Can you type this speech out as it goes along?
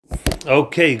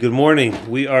Okay, good morning.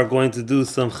 We are going to do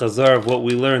some chazar of what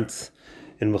we learned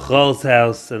in Michal's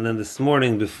house, and then this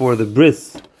morning before the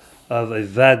bris of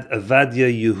Avadia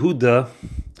Yehuda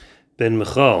ben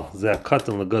Michal,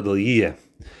 Zakatan Lagadol Yiyeh.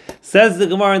 Says the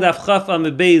Gemara in Daf Chaf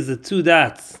Amebei, the two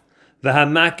dots,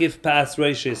 V'hamakif pas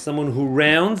reishe, someone who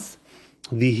rounds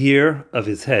the hair of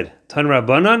his head. Tan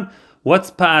Rabbanan, what's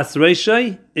pas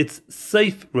reishe? It's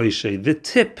seif reishe, the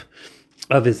tip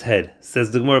of his head.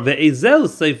 Says the Gemara, Ve'ezel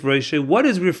seif reishe, what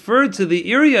is referred to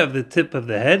the area of the tip of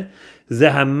the head?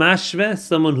 Zehamashve,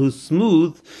 someone who's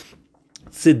smooth,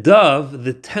 Tzidav,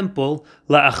 the temple,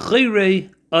 La'achire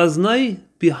aznai,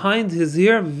 behind his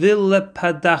ear,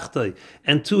 Vilepadachtai,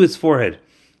 and to his forehead.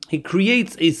 He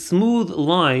creates a smooth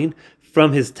line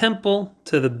from his temple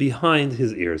to the behind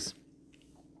his ears.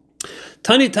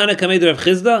 Tani Tana Kamed Rav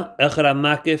Chizda, Echad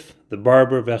HaMakif, the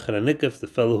barber, V'echad HaNikif, the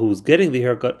fellow who is getting the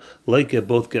haircut, like it,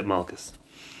 both get malchus.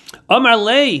 Amar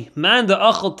lei, man the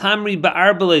achal tamri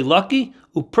ba'arbele lucky,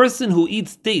 a person who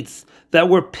eats dates that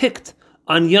were picked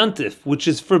on Yantif, which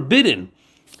is forbidden,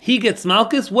 he gets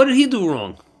malchus. What did he do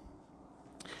wrong?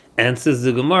 And says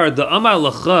the Gemara, the Amar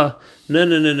Lacha,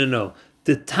 no.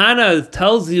 The Tana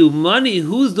tells you money.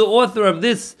 Who's the author of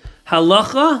this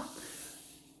halacha?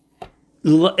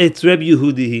 It's Reb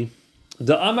Yehudi.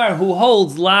 The Amar who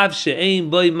holds lav she'ein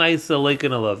boy ma'isa like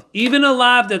an alav. Even a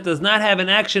lav that does not have an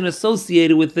action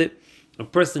associated with it, a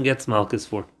person gets malchus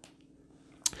for.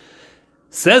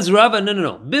 Says Rava,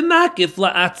 no. B'makif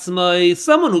la'atzmai,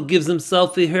 someone who gives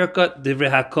himself a haircut,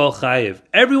 divrei hakol chayiv.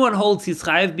 Everyone holds his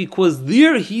chayiv because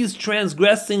there he's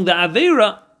transgressing the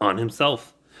avera on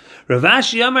himself. Rav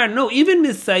Ashi Amar, no, even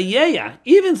misayeya,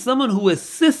 even someone who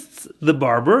assists the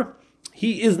barber,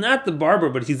 he is not the barber,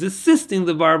 but he's assisting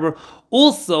the barber,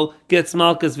 also gets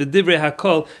malchus v'divrei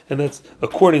hakol, and that's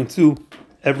according to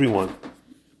everyone.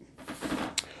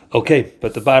 Okay,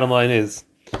 but the bottom line is,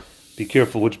 be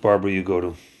careful which barber you go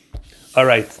to. All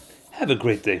right, have a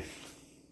great day.